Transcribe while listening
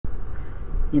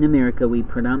In America, we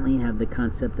predominantly have the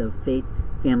concept of faith,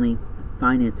 family,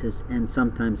 finances, and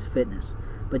sometimes fitness,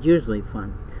 but usually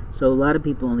fun. So a lot of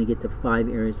people only get to 5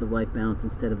 areas of life balance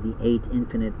instead of the 8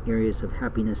 infinite areas of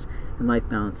happiness and life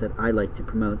balance that I like to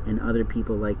promote, and other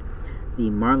people like the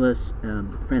marvelous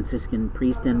Franciscan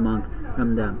priest and monk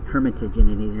from the Hermitage in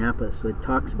Indianapolis, who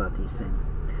talks about these things.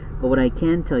 But what I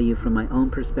can tell you from my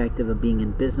own perspective of being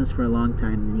in business for a long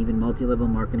time, and even multi-level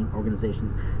marketing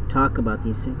organizations talk about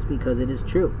these things because it is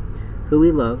true. Who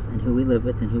we love and who we live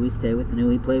with and who we stay with and who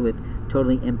we play with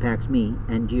totally impacts me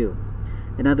and you.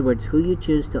 In other words, who you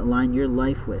choose to align your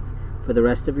life with for the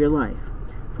rest of your life,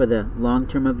 for the long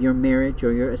term of your marriage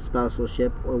or your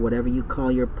espousalship or whatever you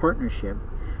call your partnership,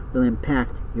 will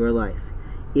impact your life.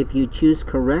 If you choose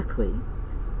correctly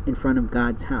in front of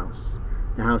God's house,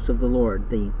 the house of the Lord,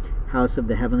 the house of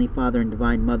the Heavenly Father and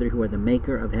Divine Mother, who are the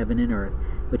maker of heaven and earth,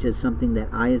 which is something that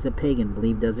I as a pagan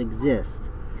believe does exist,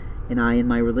 and I in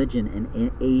my religion,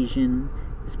 and Asian,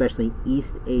 especially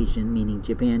East Asian, meaning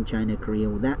Japan, China, Korea,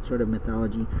 that sort of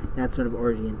mythology, that sort of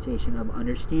orientation of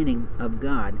understanding of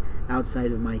God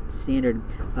outside of my standard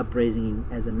upbringing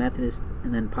as a Methodist,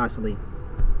 and then possibly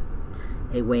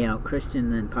a way out Christian,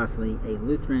 and then possibly a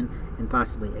Lutheran, and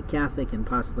possibly a Catholic, and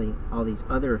possibly all these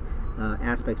other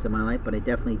aspects of my life. But I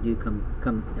definitely do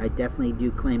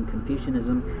claim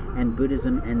Confucianism and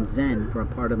Buddhism and Zen for a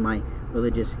part of my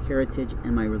religious heritage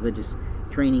and my religious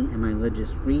training and my religious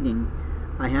reading.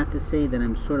 I have to say that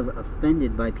I'm sort of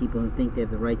offended by people who think they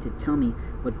have the right to tell me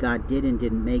what God did and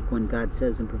didn't make, when God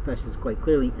says and professes quite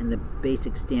clearly in the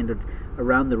basic standard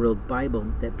around the world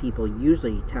Bible that people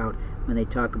usually tout when they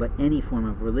talk about any form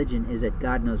of religion is that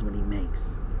God knows what He makes.